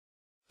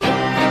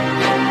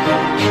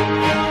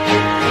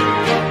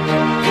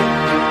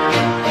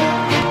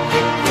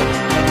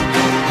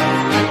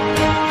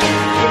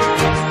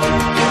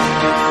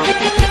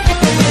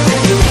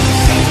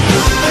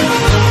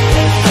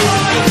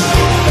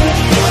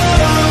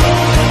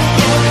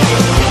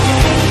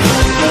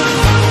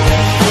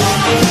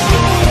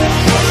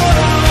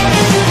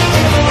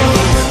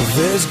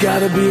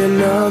gotta be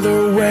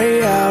another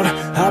way out.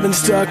 I've been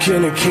stuck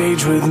in a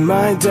cage with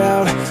my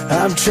doubt.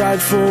 I've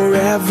tried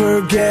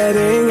forever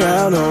getting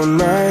out on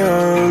my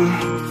own.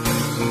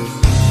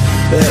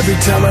 Every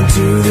time I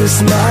do this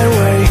my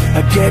way,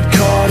 I get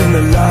caught in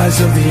the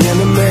lies of the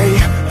enemy.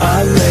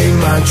 I lay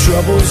my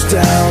troubles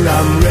down,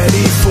 I'm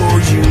ready for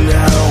you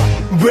now.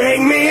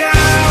 Bring me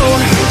out,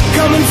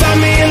 come and find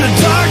me in the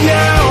dark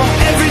now.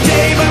 Every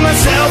day by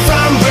myself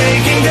I'm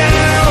breaking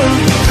down.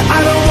 I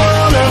don't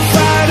wanna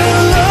fight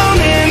alone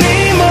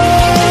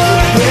anymore.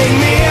 Bring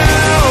me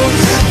out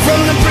from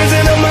the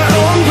prison of my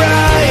own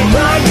pride.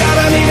 My God,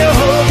 I need a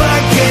hope I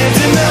can't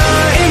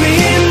deny. In the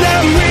end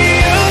I'm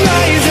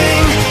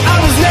realizing I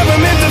was never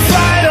meant to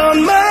fight on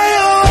my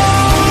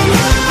own.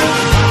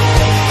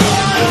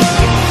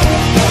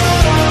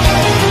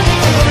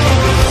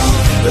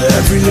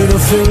 Every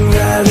little thing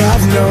that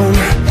I've known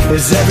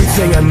is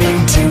everything I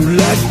need to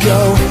let go.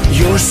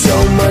 You're so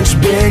much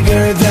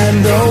bigger than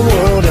the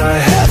world I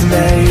have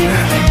made.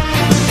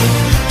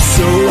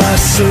 So I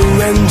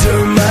surrender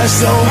my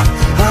soul,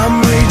 I'm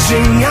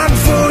reaching out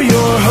for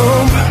your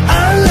hope.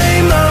 I lay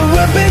my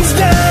weapons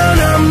down,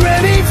 I'm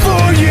ready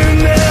for you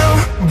now.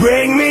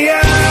 Bring me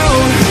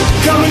out,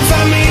 come and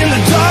find me in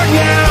the dark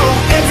now.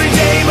 Every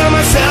day by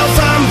myself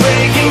I'm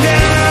breaking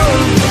down.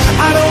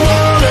 I don't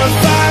wanna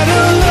fight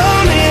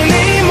alone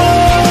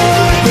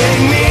anymore.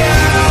 Bring me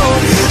out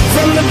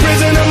from the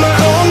prison of my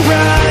own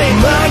pride.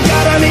 My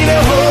God, I need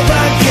a hope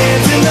I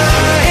can't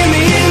deny. In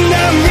the end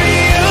I'm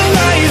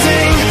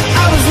realizing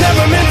I was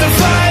never meant to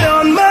fight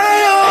on my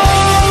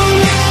own.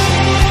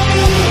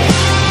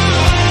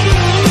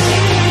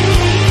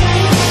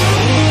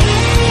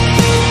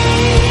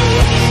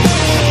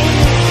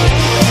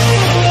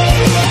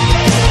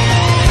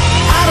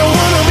 I don't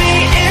wanna be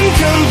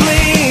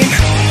incomplete.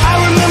 I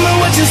remember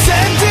what you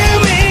said to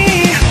me.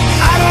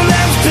 I don't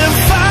have to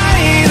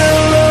fight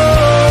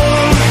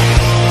alone.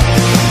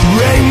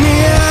 Bring me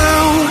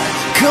out,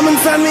 come and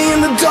find me in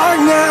the dark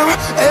now.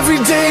 Every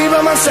day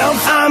by myself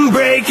I'm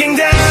breaking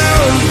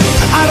down.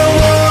 I don't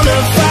want